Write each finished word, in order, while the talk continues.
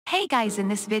Hey guys, in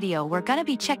this video we're gonna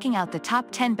be checking out the top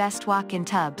 10 best walk-in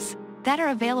tubs that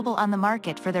are available on the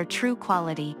market for their true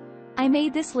quality. I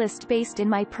made this list based in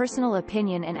my personal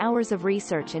opinion and hours of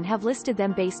research and have listed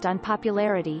them based on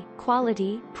popularity,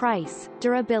 quality, price,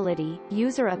 durability,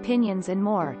 user opinions and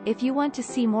more. If you want to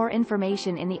see more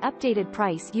information in the updated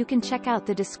price, you can check out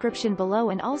the description below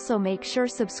and also make sure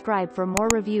subscribe for more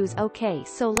reviews. Okay,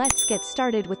 so let's get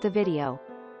started with the video.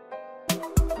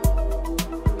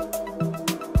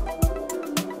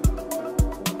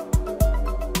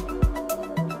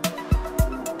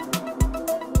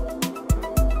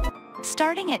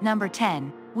 Starting at number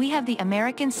 10, we have the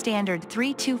American Standard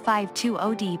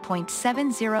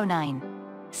 3252OD.709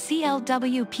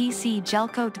 CLWPC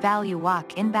Gelcoat Value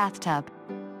Walk-in Bathtub.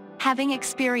 Having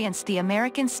experienced the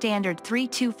American Standard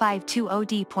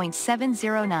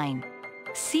 3252OD.709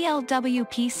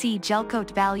 CLWPC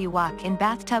Gelcoat Value Walk-in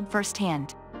Bathtub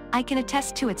firsthand, I can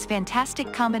attest to its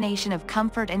fantastic combination of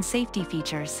comfort and safety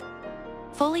features.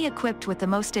 Fully equipped with the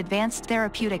most advanced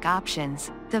therapeutic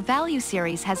options, the Value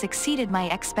series has exceeded my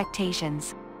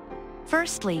expectations.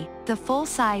 Firstly, the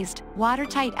full-sized,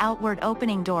 watertight outward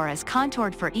opening door is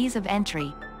contoured for ease of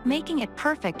entry, making it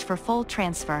perfect for full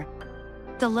transfer.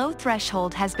 The low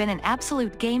threshold has been an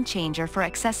absolute game-changer for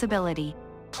accessibility.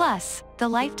 Plus, the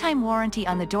lifetime warranty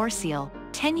on the door seal,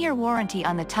 10-year warranty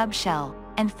on the tub shell,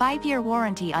 and 5-year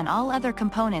warranty on all other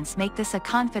components make this a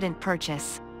confident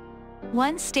purchase.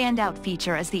 One standout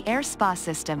feature is the Air Spa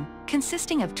system,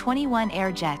 consisting of 21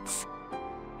 air jets.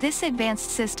 This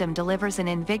advanced system delivers an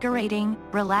invigorating,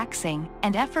 relaxing,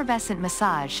 and effervescent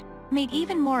massage, made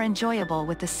even more enjoyable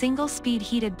with the single-speed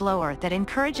heated blower that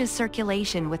encourages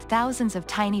circulation with thousands of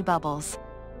tiny bubbles.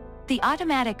 The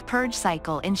automatic purge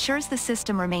cycle ensures the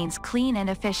system remains clean and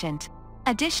efficient.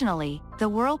 Additionally, the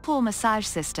Whirlpool massage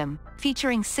system,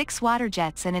 featuring 6 water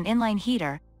jets and an inline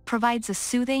heater, provides a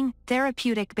soothing,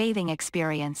 therapeutic bathing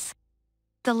experience.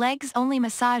 The legs-only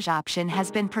massage option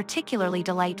has been particularly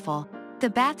delightful. The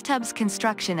bathtub's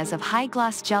construction is of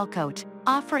high-gloss gel coat,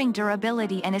 offering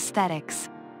durability and aesthetics.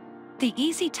 The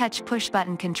easy-touch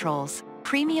push-button controls,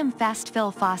 premium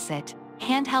fast-fill faucet,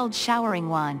 handheld showering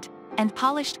wand, and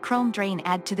polished chrome drain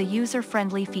add to the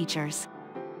user-friendly features.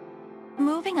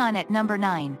 Moving on at number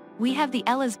 9, we have the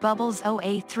Ella's Bubbles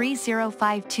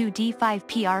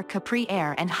OA3052D5PR Capri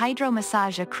Air and Hydro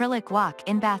Massage Acrylic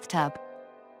Walk-in Bathtub.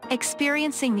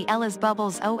 Experiencing the Ella's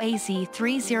Bubbles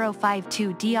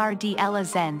OAZ3052DRD Ella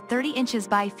Zen 30 inches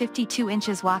by 52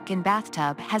 inches walk-in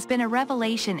bathtub has been a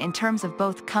revelation in terms of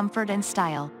both comfort and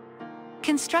style.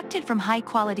 Constructed from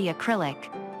high-quality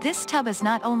acrylic, this tub is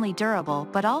not only durable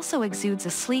but also exudes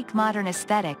a sleek modern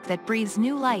aesthetic that breathes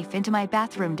new life into my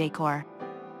bathroom decor.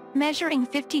 Measuring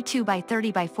 52 by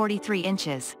 30 by 43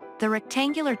 inches, the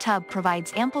rectangular tub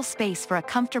provides ample space for a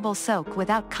comfortable soak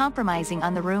without compromising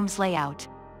on the room's layout.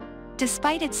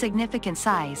 Despite its significant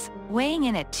size, weighing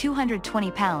in at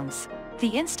 220 pounds, the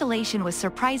installation was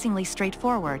surprisingly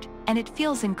straightforward, and it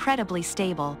feels incredibly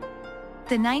stable.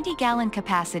 The 90-gallon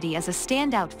capacity is a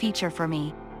standout feature for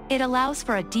me. It allows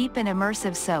for a deep and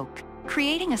immersive soak,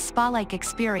 creating a spa-like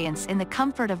experience in the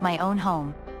comfort of my own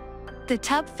home. The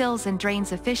tub fills and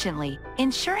drains efficiently,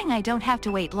 ensuring I don't have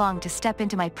to wait long to step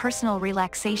into my personal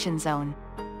relaxation zone.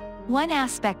 One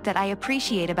aspect that I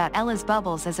appreciate about Ella's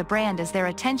Bubbles as a brand is their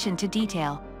attention to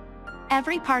detail.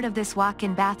 Every part of this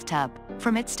walk-in bathtub,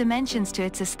 from its dimensions to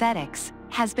its aesthetics,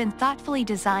 has been thoughtfully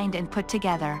designed and put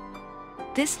together.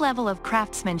 This level of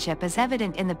craftsmanship is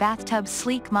evident in the bathtub's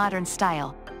sleek modern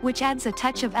style, which adds a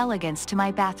touch of elegance to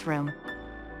my bathroom.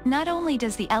 Not only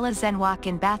does the Ella Zen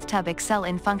walk-in bathtub excel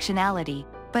in functionality,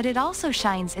 but it also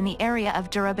shines in the area of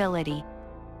durability.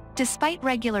 Despite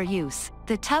regular use,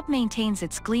 the tub maintains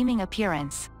its gleaming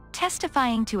appearance,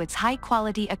 testifying to its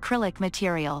high-quality acrylic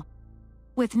material.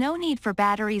 With no need for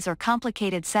batteries or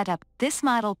complicated setup, this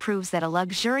model proves that a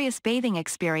luxurious bathing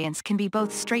experience can be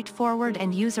both straightforward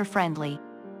and user-friendly.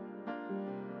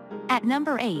 At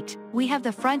number 8, we have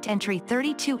the front entry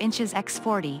 32 inches x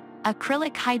 40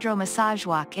 Acrylic Hydro Massage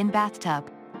Walk-in Bathtub.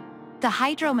 The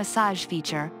Hydro Massage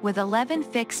feature, with 11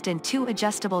 fixed and 2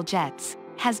 adjustable jets,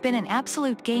 has been an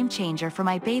absolute game-changer for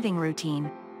my bathing routine.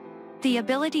 The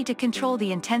ability to control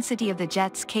the intensity of the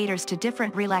jets caters to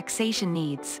different relaxation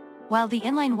needs, while the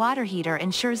inline water heater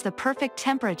ensures the perfect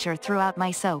temperature throughout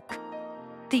my soak.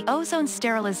 The ozone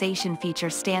sterilization feature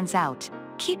stands out,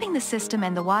 keeping the system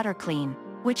and the water clean,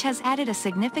 which has added a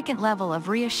significant level of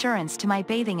reassurance to my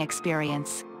bathing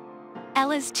experience.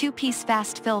 Ella's 2-piece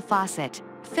fast-fill faucet,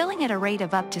 filling at a rate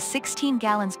of up to 16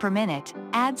 gallons per minute,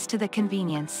 adds to the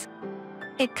convenience.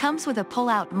 It comes with a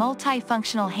pull-out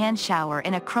multi-functional hand shower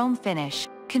in a chrome finish,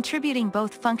 contributing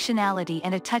both functionality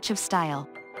and a touch of style.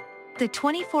 The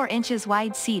 24 inches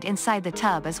wide seat inside the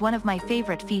tub is one of my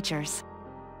favorite features.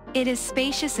 It is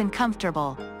spacious and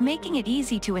comfortable, making it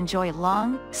easy to enjoy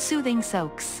long, soothing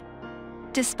soaks.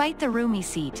 Despite the roomy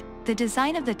seat, the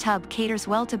design of the tub caters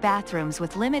well to bathrooms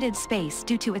with limited space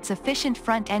due to its efficient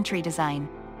front entry design.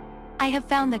 I have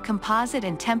found the composite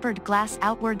and tempered glass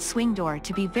outward swing door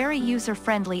to be very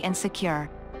user-friendly and secure.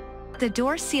 The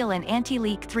door seal and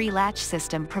anti-leak 3-latch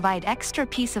system provide extra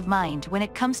peace of mind when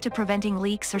it comes to preventing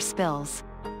leaks or spills.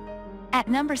 At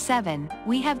number 7,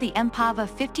 we have the Empava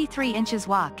 53 inches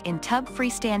walk-in tub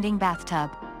freestanding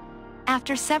bathtub.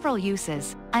 After several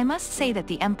uses, I must say that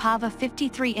the Empava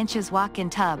 53 inches walk-in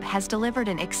tub has delivered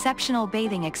an exceptional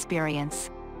bathing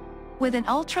experience. With an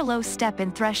ultra-low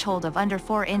step-in threshold of under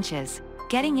 4 inches,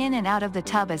 getting in and out of the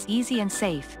tub is easy and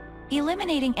safe,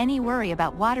 eliminating any worry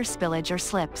about water spillage or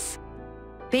slips.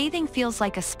 Bathing feels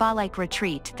like a spa-like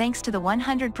retreat thanks to the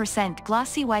 100%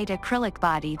 glossy white acrylic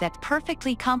body that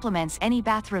perfectly complements any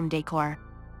bathroom decor.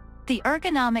 The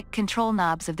ergonomic control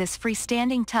knobs of this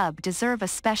freestanding tub deserve a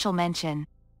special mention.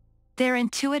 They're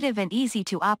intuitive and easy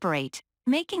to operate,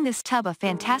 making this tub a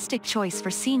fantastic choice for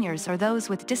seniors or those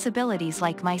with disabilities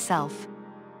like myself.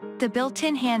 The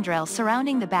built-in handrail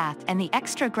surrounding the bath and the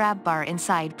extra grab bar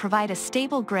inside provide a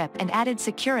stable grip and added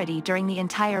security during the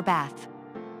entire bath.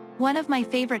 One of my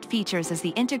favorite features is the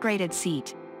integrated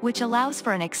seat, which allows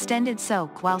for an extended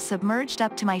soak while submerged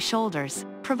up to my shoulders,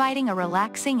 providing a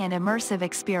relaxing and immersive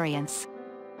experience.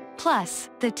 Plus,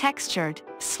 the textured,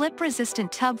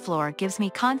 slip-resistant tub floor gives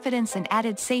me confidence and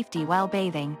added safety while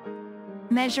bathing.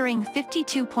 Measuring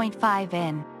 52.5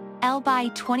 in L by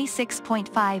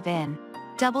 26.5 in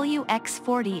WX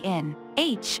 40 in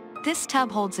H, this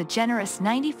tub holds a generous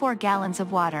 94 gallons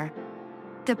of water.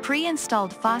 The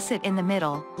pre-installed faucet in the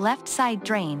middle, left side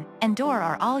drain, and door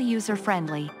are all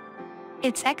user-friendly.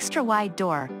 Its extra-wide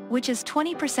door, which is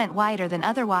 20% wider than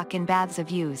other walk-in baths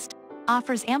I've used,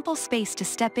 offers ample space to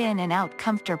step in and out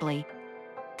comfortably.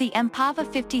 The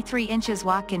Empava 53 inches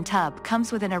walk-in tub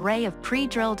comes with an array of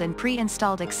pre-drilled and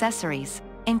pre-installed accessories,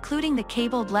 including the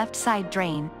cabled left side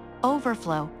drain,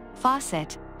 overflow,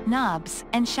 faucet, knobs,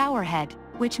 and shower head,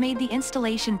 which made the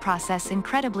installation process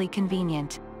incredibly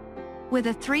convenient. With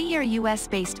a 3-year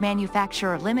US-based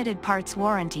manufacturer limited parts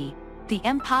warranty, the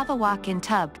Empava walk-in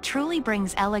tub truly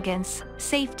brings elegance,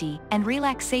 safety, and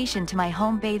relaxation to my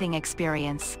home bathing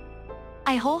experience.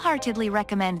 I wholeheartedly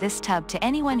recommend this tub to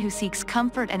anyone who seeks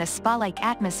comfort and a spa-like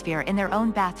atmosphere in their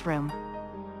own bathroom.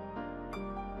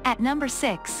 At number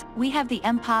 6, we have the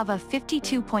Empava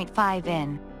 52.5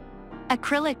 in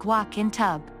Acrylic Walk-in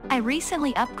Tub. I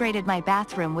recently upgraded my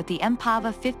bathroom with the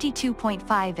Empava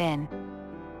 52.5 in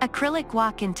Acrylic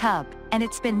Walk-in Tub, and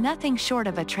it's been nothing short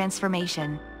of a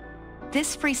transformation.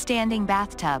 This freestanding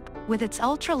bathtub, with its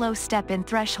ultra-low step-in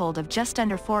threshold of just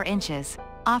under 4 inches,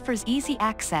 offers easy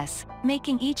access,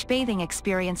 making each bathing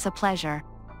experience a pleasure.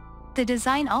 The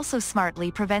design also smartly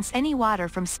prevents any water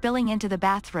from spilling into the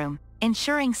bathroom,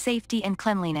 ensuring safety and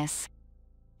cleanliness.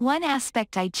 One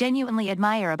aspect I genuinely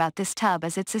admire about this tub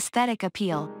is its aesthetic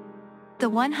appeal. The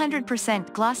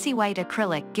 100% glossy white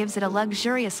acrylic gives it a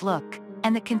luxurious look,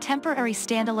 and the contemporary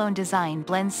standalone design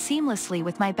blends seamlessly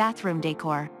with my bathroom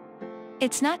decor.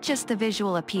 It's not just the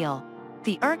visual appeal.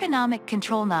 The ergonomic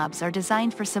control knobs are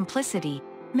designed for simplicity,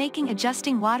 making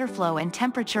adjusting water flow and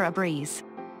temperature a breeze.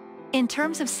 In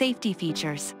terms of safety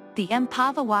features, the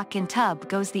Empava walk-in tub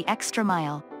goes the extra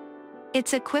mile.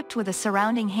 It's equipped with a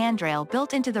surrounding handrail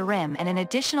built into the rim and an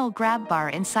additional grab bar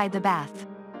inside the bath.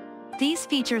 These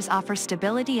features offer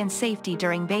stability and safety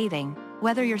during bathing,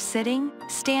 whether you're sitting,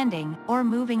 standing, or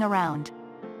moving around.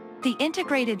 The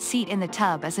integrated seat in the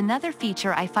tub is another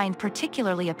feature I find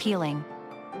particularly appealing.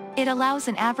 It allows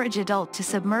an average adult to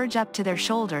submerge up to their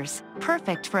shoulders,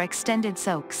 perfect for extended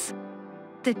soaks.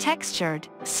 The textured,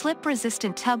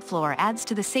 slip-resistant tub floor adds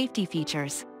to the safety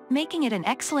features, making it an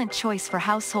excellent choice for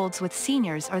households with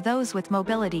seniors or those with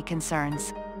mobility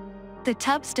concerns. The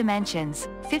tub's dimensions,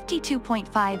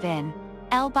 52.5 in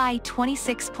L by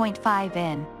 26.5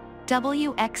 in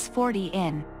WX 40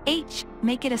 in H,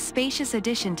 make it a spacious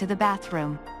addition to the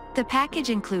bathroom. The package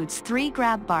includes 3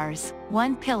 grab bars,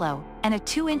 1 pillow, and a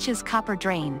 2 inches copper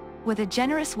drain, with a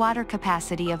generous water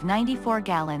capacity of 94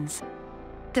 gallons.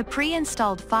 The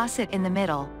pre-installed faucet in the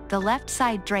middle, the left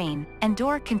side drain, and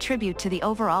door contribute to the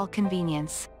overall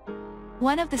convenience.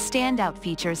 One of the standout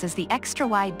features is the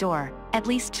extra-wide door, at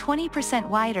least 20%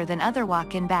 wider than other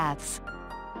walk-in baths.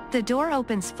 The door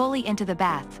opens fully into the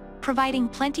bath, providing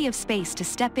plenty of space to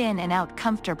step in and out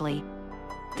comfortably.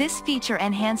 This feature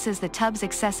enhances the tub's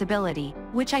accessibility,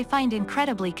 which I find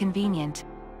incredibly convenient.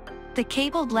 The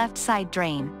cabled left side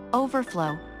drain,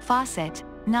 overflow, faucet,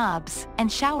 knobs, and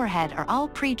showerhead are all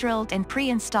pre-drilled and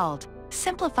pre-installed,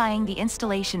 simplifying the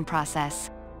installation process.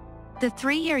 The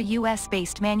 3-year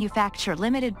US-based manufacturer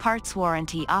limited parts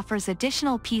warranty offers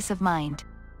additional peace of mind.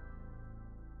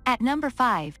 At number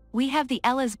 5, we have the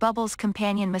Ella's Bubbles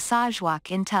Companion Massage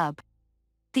Walk-in Tub.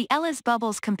 The Ella's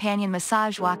Bubbles Companion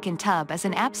Massage Walk-in Tub is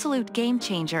an absolute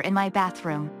game-changer in my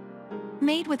bathroom.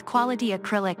 Made with quality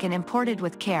acrylic and imported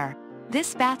with care,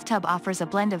 this bathtub offers a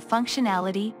blend of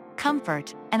functionality,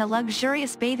 comfort, and a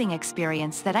luxurious bathing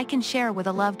experience that I can share with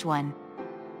a loved one.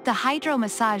 The hydro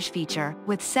massage feature,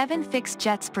 with 7 fixed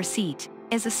jets per seat,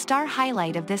 is a star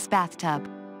highlight of this bathtub.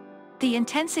 The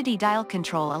intensity dial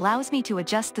control allows me to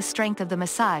adjust the strength of the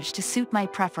massage to suit my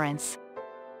preference.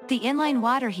 The inline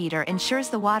water heater ensures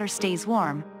the water stays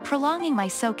warm, prolonging my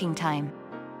soaking time.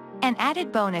 An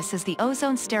added bonus is the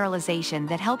ozone sterilization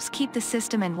that helps keep the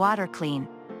system and water clean,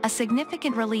 a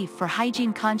significant relief for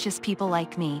hygiene-conscious people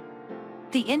like me.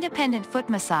 The independent foot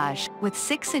massage, with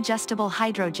 6 adjustable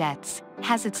hydro jets,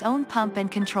 has its own pump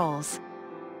and controls.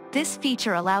 This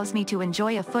feature allows me to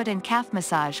enjoy a foot and calf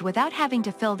massage without having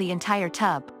to fill the entire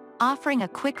tub, offering a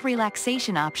quick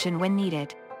relaxation option when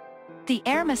needed. The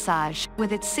air massage,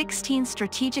 with its 16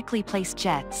 strategically placed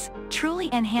jets, truly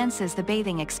enhances the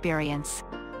bathing experience.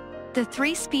 The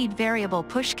 3-speed variable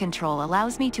push control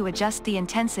allows me to adjust the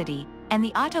intensity, and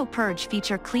the auto purge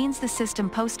feature cleans the system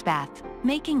post-bath,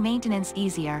 making maintenance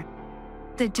easier.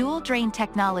 The dual drain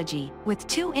technology, with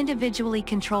 2 individually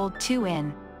controlled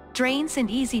 2-in drains and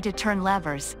easy-to-turn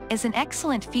levers, is an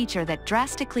excellent feature that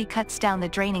drastically cuts down the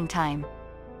draining time.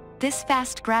 This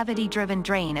fast gravity-driven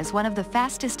drain is one of the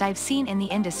fastest I've seen in the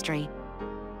industry.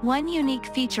 One unique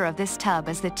feature of this tub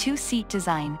is the 2-seat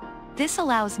design. This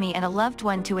allows me and a loved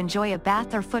one to enjoy a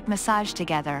bath or foot massage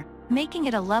together, making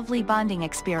it a lovely bonding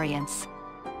experience.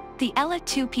 The Ella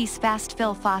 2-piece fast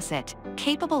fill faucet,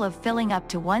 capable of filling up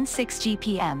to 16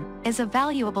 GPM, is a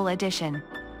valuable addition.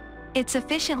 It's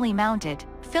efficiently mounted,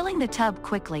 filling the tub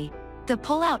quickly. The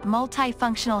pull-out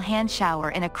multi-functional hand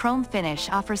shower in a chrome finish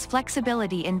offers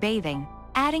flexibility in bathing,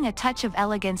 adding a touch of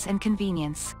elegance and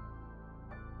convenience.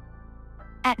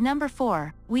 At number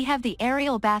 4, we have the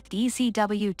Ariel Bath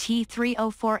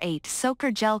EZWT3048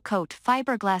 Soaker Gelcoat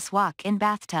Fiberglass Walk-in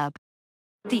Bathtub.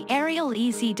 The Ariel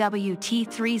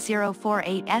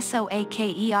EZWT3048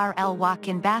 SOAKERL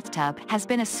Walk-in Bathtub has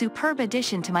been a superb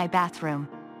addition to my bathroom.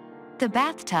 The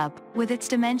bathtub, with its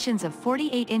dimensions of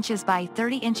 48 inches by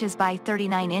 30 inches by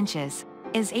 39 inches,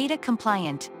 is ADA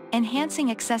compliant,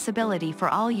 enhancing accessibility for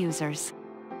all users.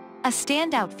 A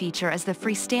standout feature is the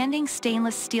freestanding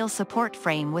stainless steel support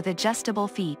frame with adjustable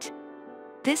feet.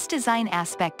 This design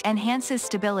aspect enhances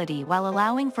stability while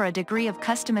allowing for a degree of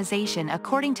customization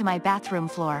according to my bathroom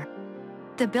floor.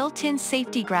 The built-in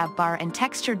safety grab bar and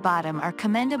textured bottom are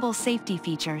commendable safety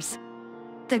features.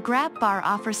 The grab bar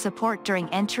offers support during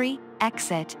entry,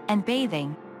 exit, and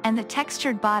bathing, and the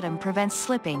textured bottom prevents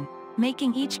slipping,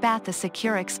 making each bath a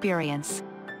secure experience.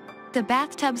 The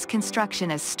bathtub's construction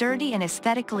is sturdy and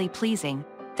aesthetically pleasing,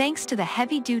 thanks to the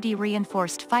heavy-duty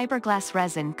reinforced fiberglass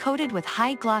resin coated with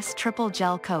high-gloss triple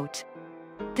gel coat.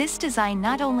 This design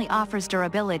not only offers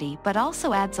durability but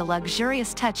also adds a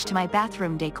luxurious touch to my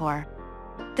bathroom decor.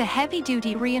 The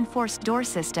heavy-duty reinforced door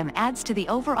system adds to the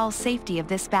overall safety of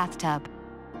this bathtub.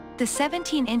 The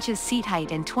 17 inches seat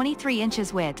height and 23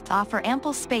 inches width offer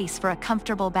ample space for a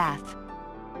comfortable bath.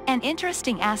 An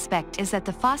interesting aspect is that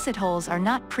the faucet holes are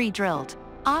not pre-drilled,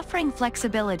 offering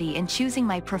flexibility in choosing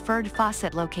my preferred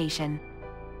faucet location.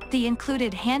 The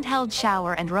included handheld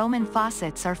shower and Roman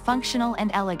faucets are functional and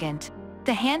elegant.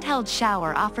 The handheld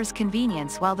shower offers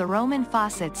convenience while the Roman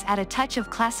faucets add a touch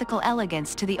of classical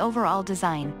elegance to the overall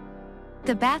design.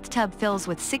 The bathtub fills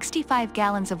with 65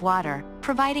 gallons of water,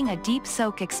 providing a deep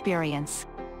soak experience.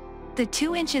 The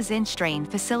 2 inches inch drain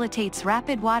facilitates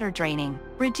rapid water draining,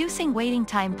 reducing waiting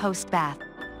time post-bath.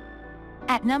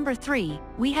 At number 3,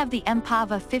 we have the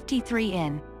Empava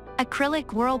 53-in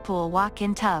Acrylic Whirlpool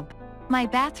Walk-in Tub. My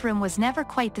bathroom was never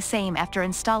quite the same after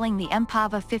installing the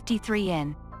Empava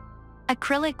 53-in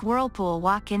Acrylic Whirlpool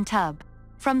Walk-in Tub.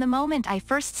 From the moment I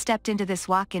first stepped into this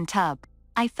walk-in tub,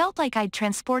 I felt like I'd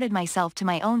transported myself to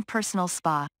my own personal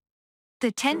spa.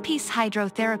 The 10-piece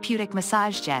hydrotherapeutic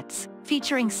massage jets,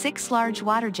 featuring 6 large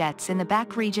water jets in the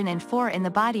back region and 4 in the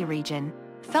body region,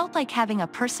 felt like having a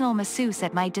personal masseuse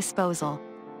at my disposal.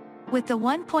 With the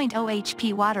 1.0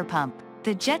 HP water pump,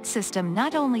 the jet system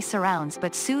not only surrounds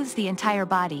but soothes the entire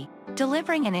body,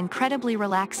 delivering an incredibly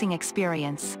relaxing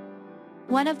experience.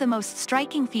 One of the most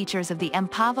striking features of the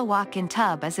Empava walk-in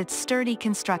tub is its sturdy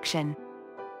construction.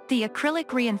 The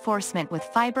acrylic reinforcement with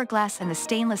fiberglass and the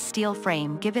stainless steel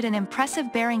frame give it an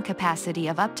impressive bearing capacity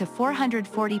of up to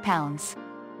 440 pounds.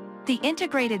 The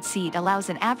integrated seat allows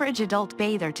an average adult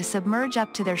bather to submerge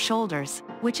up to their shoulders,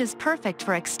 which is perfect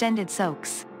for extended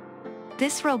soaks.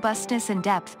 This robustness and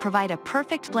depth provide a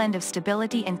perfect blend of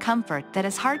stability and comfort that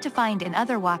is hard to find in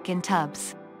other walk-in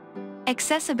tubs.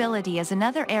 Accessibility is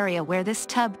another area where this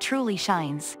tub truly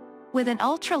shines. With an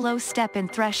ultra-low step-in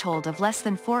threshold of less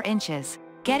than 4 inches,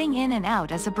 getting in and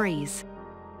out is a breeze.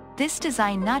 This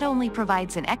design not only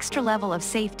provides an extra level of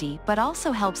safety but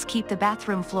also helps keep the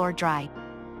bathroom floor dry.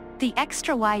 The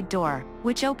extra-wide door,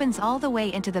 which opens all the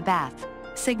way into the bath,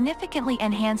 significantly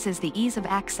enhances the ease of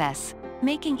access,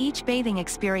 making each bathing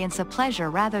experience a pleasure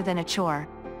rather than a chore.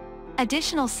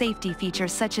 Additional safety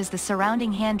features such as the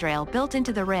surrounding handrail built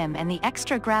into the rim and the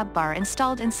extra grab bar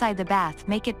installed inside the bath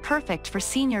make it perfect for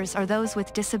seniors or those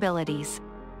with disabilities.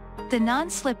 The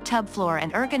non-slip tub floor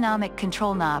and ergonomic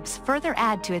control knobs further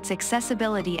add to its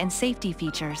accessibility and safety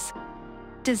features.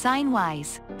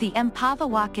 Design-wise, the Empava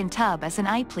walk-in tub is an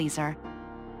eye-pleaser.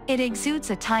 It exudes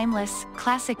a timeless,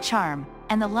 classic charm,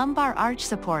 and the lumbar arch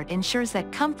support ensures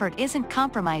that comfort isn't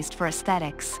compromised for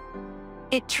aesthetics.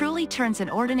 It truly turns an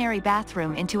ordinary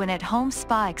bathroom into an at-home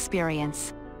spa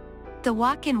experience. The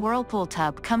walk-in Whirlpool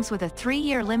tub comes with a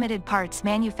 3-year limited parts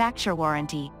manufacturer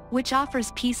warranty, which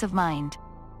offers peace of mind.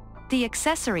 The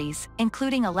accessories,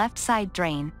 including a left-side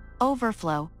drain,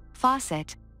 overflow,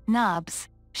 faucet, knobs,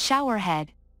 shower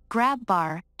head, grab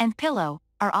bar, and pillow,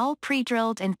 are all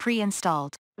pre-drilled and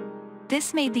pre-installed.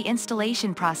 This made the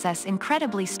installation process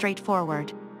incredibly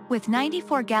straightforward. With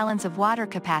 94 gallons of water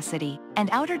capacity, and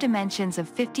outer dimensions of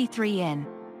 53 in,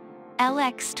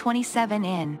 LX 27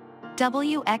 in,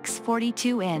 WX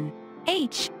 42 in,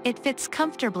 it fits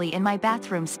comfortably in my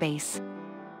bathroom space.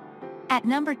 At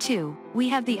number 2, we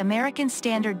have the American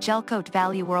Standard Gelcoat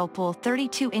Value Whirlpool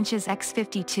 32 inches x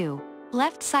 52,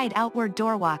 left side outward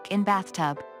door walk-in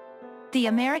bathtub. The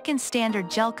American Standard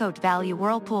Gelcoat Value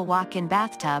Whirlpool walk-in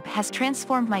bathtub has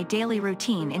transformed my daily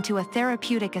routine into a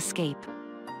therapeutic escape.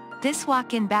 This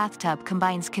walk-in bathtub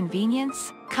combines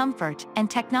convenience, comfort, and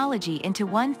technology into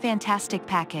one fantastic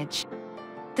package.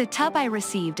 The tub I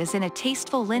received is in a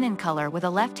tasteful linen color with a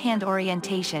left-hand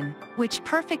orientation, which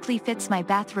perfectly fits my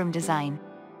bathroom design.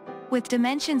 With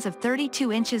dimensions of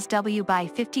 32 inches W by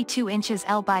 52 inches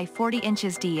L by 40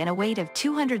 inches D and a weight of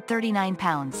 239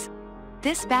 pounds.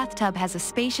 This bathtub has a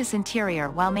spacious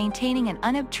interior while maintaining an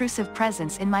unobtrusive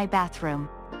presence in my bathroom.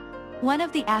 One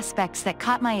of the aspects that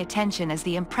caught my attention is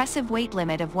the impressive weight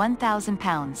limit of 1,000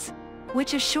 pounds,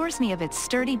 which assures me of its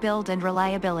sturdy build and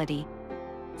reliability.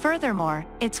 Furthermore,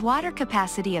 its water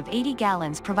capacity of 80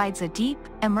 gallons provides a deep,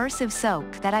 immersive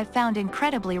soak that I've found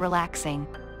incredibly relaxing.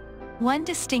 One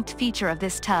distinct feature of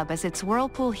this tub is its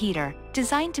Whirlpool heater,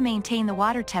 designed to maintain the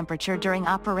water temperature during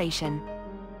operation.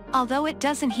 Although it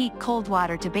doesn't heat cold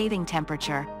water to bathing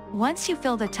temperature, once you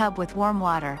fill the tub with warm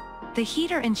water, the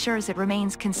heater ensures it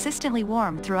remains consistently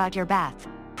warm throughout your bath,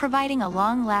 providing a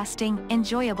long-lasting,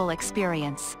 enjoyable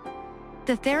experience.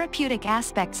 The therapeutic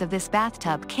aspects of this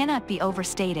bathtub cannot be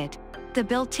overstated. The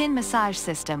built-in massage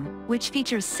system, which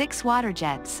features 6 water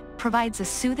jets, provides a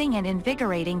soothing and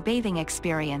invigorating bathing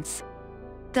experience.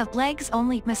 The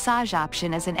legs-only massage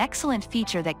option is an excellent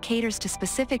feature that caters to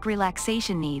specific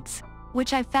relaxation needs,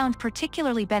 which I've found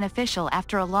particularly beneficial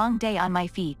after a long day on my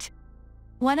feet.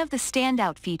 One of the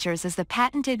standout features is the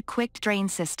patented quick drain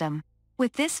system.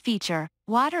 With this feature,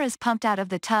 water is pumped out of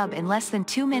the tub in less than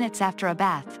 2 minutes after a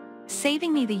bath,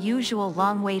 saving me the usual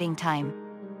long waiting time.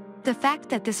 The fact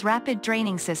that this rapid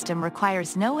draining system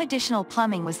requires no additional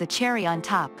plumbing was the cherry on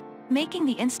top, making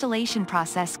the installation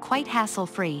process quite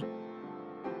hassle-free.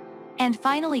 And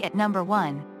finally at number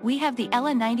 1, we have the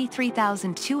Ella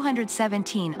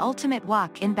 93217 Ultimate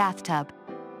Walk-in Bathtub.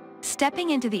 Stepping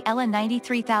into the Ella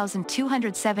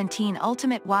 93217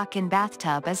 Ultimate Walk-in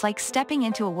Bathtub is like stepping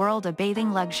into a world of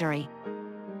bathing luxury.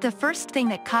 The first thing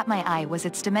that caught my eye was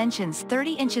its dimensions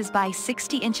 30 inches by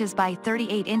 60 inches by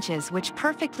 38 inches, which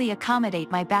perfectly accommodate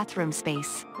my bathroom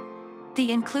space.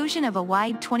 The inclusion of a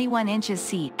wide 21 inches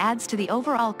seat adds to the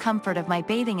overall comfort of my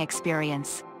bathing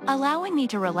experience, allowing me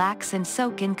to relax and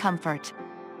soak in comfort.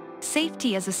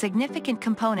 Safety is a significant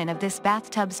component of this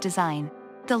bathtub's design.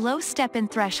 The low step-in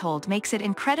threshold makes it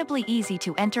incredibly easy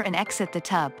to enter and exit the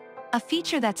tub, a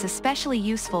feature that's especially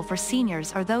useful for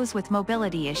seniors or those with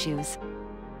mobility issues.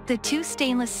 The 2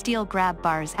 stainless steel grab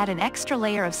bars add an extra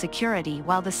layer of security,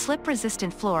 while the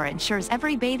slip-resistant floor ensures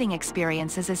every bathing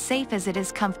experience is as safe as it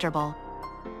is comfortable.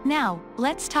 Now,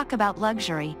 let's talk about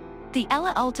luxury. The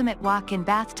Ella Ultimate Walk-in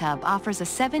Bathtub offers a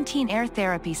 17 air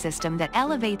therapy system that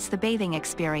elevates the bathing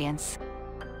experience.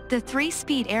 The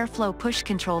 3-speed airflow push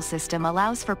control system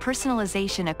allows for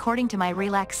personalization according to my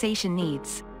relaxation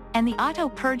needs, and the auto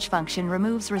purge function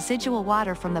removes residual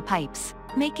water from the pipes,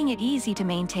 making it easy to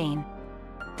maintain.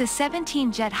 The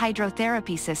 17-jet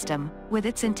hydrotherapy system, with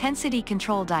its intensity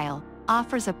control dial,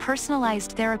 offers a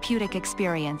personalized therapeutic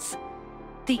experience.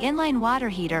 The inline water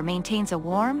heater maintains a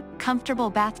warm, comfortable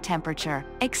bath temperature,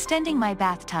 extending my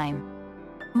bath time.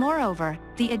 Moreover,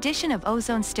 the addition of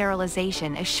ozone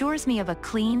sterilization assures me of a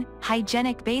clean,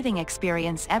 hygienic bathing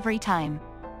experience every time.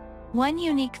 One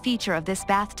unique feature of this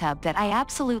bathtub that I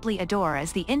absolutely adore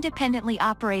is the independently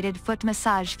operated foot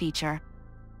massage feature.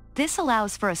 This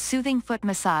allows for a soothing foot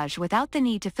massage without the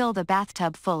need to fill the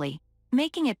bathtub fully,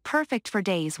 making it perfect for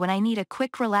days when I need a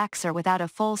quick relaxer without a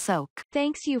full soak.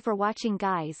 Thanks you for watching,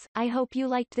 guys. I hope you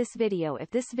liked this video. If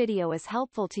this video is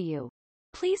helpful to you,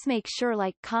 please make sure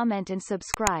like, comment and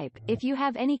subscribe. If you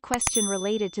have any question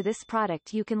related to this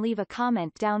product, you can leave a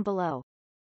comment down below.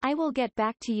 I will get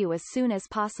back to you as soon as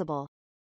possible.